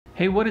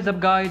Hey, what is up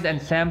guys, and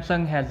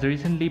Samsung has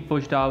recently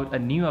pushed out a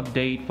new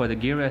update for the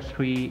Gear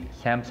S3,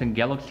 Samsung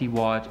Galaxy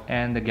Watch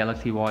and the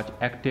Galaxy Watch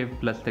Active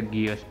plus the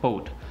Gear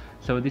Sport.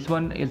 So this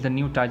one is the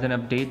new Tizen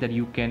update that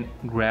you can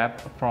grab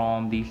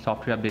from the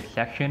software update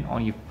section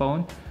on your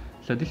phone.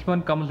 So this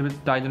one comes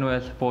with Tizen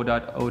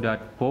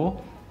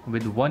 4.0.0.4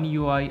 with one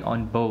UI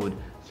on board.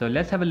 So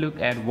let's have a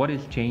look at what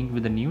is changed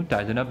with the new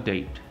Tizen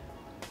update.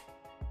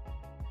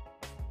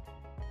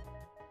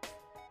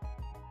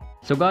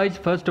 So guys,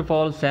 first of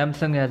all,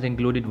 Samsung has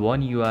included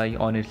One UI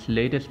on its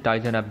latest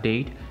Tizen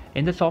update.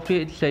 In the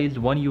software it says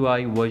One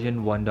UI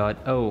version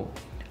 1.0.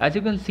 As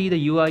you can see,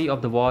 the UI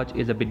of the watch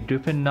is a bit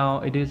different now.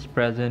 It is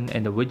present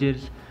in the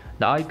widgets.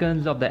 The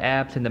icons of the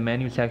apps in the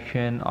menu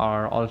section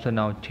are also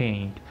now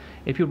changed.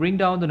 If you bring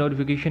down the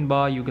notification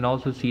bar, you can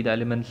also see the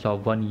elements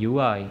of One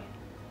UI.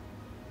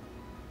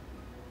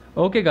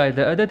 Okay guys,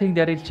 the other thing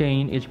that is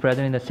changed is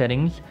present in the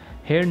settings.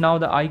 Here now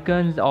the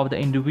icons of the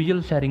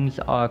individual settings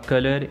are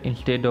colored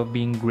instead of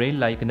being grey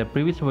like in the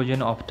previous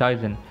version of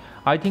Tizen.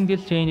 I think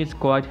this change is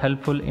quite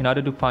helpful in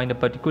order to find a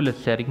particular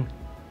setting.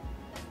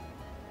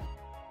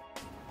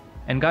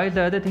 And guys,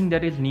 the other thing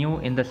that is new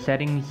in the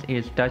settings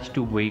is touch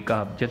to wake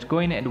up. Just go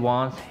in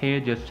advanced here,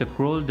 just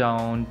scroll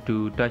down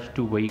to touch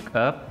to wake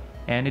up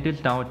and it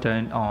is now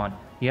turned on.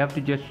 You have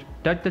to just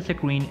touch the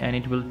screen and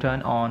it will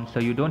turn on, so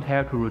you don't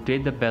have to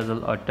rotate the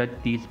bezel or touch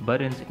these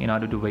buttons in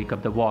order to wake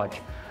up the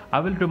watch. I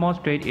will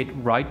demonstrate it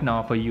right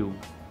now for you.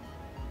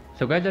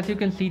 So guys, as you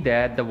can see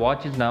that the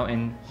watch is now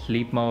in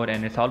sleep mode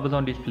and its always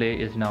on display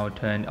is now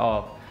turned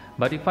off.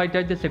 But if I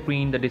touch the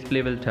screen, the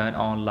display will turn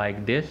on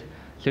like this.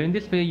 So in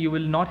this way you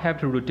will not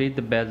have to rotate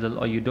the bezel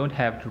or you don't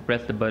have to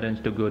press the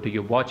buttons to go to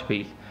your watch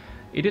face.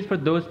 It is for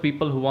those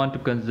people who want to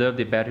conserve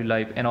their battery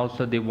life and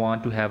also they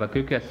want to have a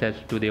quick access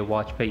to their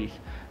watch face.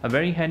 A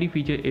very handy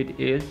feature it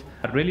is.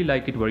 I really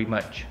like it very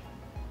much.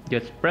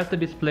 Just press the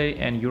display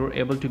and you're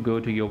able to go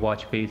to your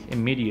watch face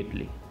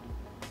immediately.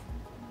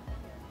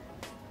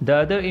 The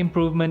other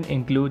improvement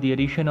include the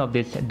addition of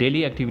this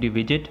daily activity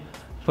widget.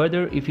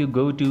 Further, if you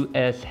go to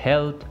S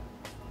Health,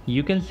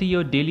 you can see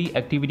your daily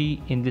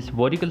activity in this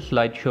vertical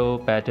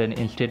slideshow pattern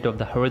instead of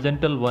the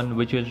horizontal one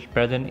which is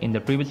present in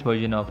the previous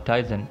version of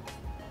Tizen.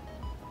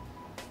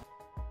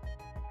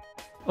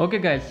 Okay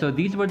guys, so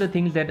these were the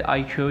things that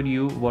I showed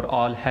you were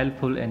all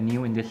helpful and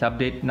new in this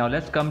update. Now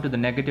let's come to the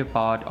negative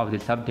part of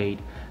this update.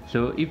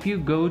 So if you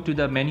go to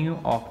the menu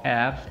of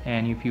apps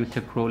and if you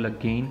scroll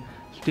again,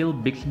 still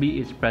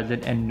Bixby is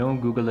present and no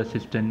Google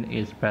Assistant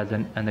is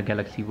present in the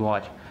Galaxy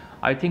Watch.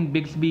 I think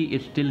Bixby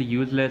is still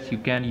useless, you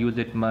can't use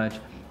it much.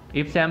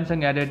 If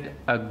Samsung added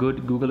a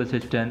good Google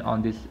Assistant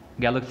on this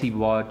Galaxy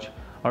Watch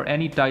or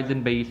any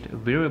Tizen based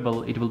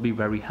wearable, it will be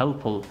very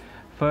helpful.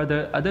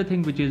 Further, other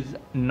thing which is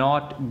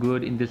not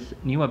good in this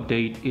new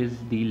update is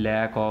the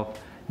lack of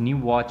new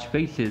watch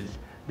faces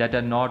that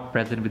are not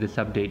present with this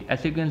update.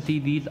 As you can see,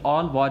 these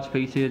all watch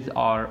faces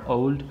are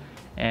old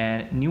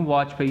and new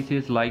watch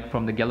faces like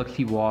from the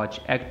Galaxy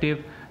Watch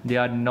Active, they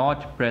are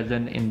not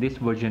present in this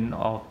version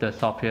of the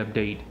software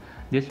update.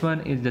 This one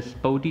is the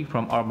Sporty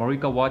from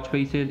Armorica watch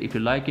faces. If you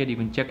like it, you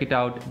can check it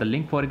out. The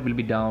link for it will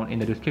be down in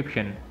the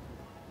description.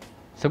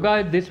 So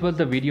guys, this was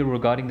the video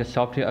regarding the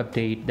software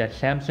update that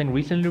Samsung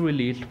recently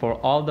released for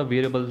all the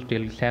wearables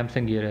till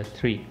Samsung Gear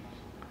S3.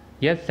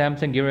 Yes,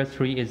 Samsung Gear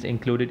S3 is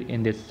included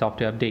in this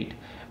software update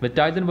with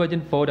Tizen version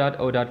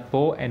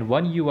 4.0.4 and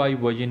One UI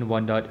version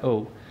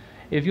 1.0.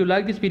 If you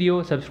like this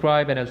video,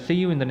 subscribe and I'll see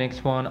you in the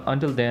next one.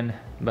 Until then,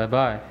 bye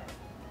bye.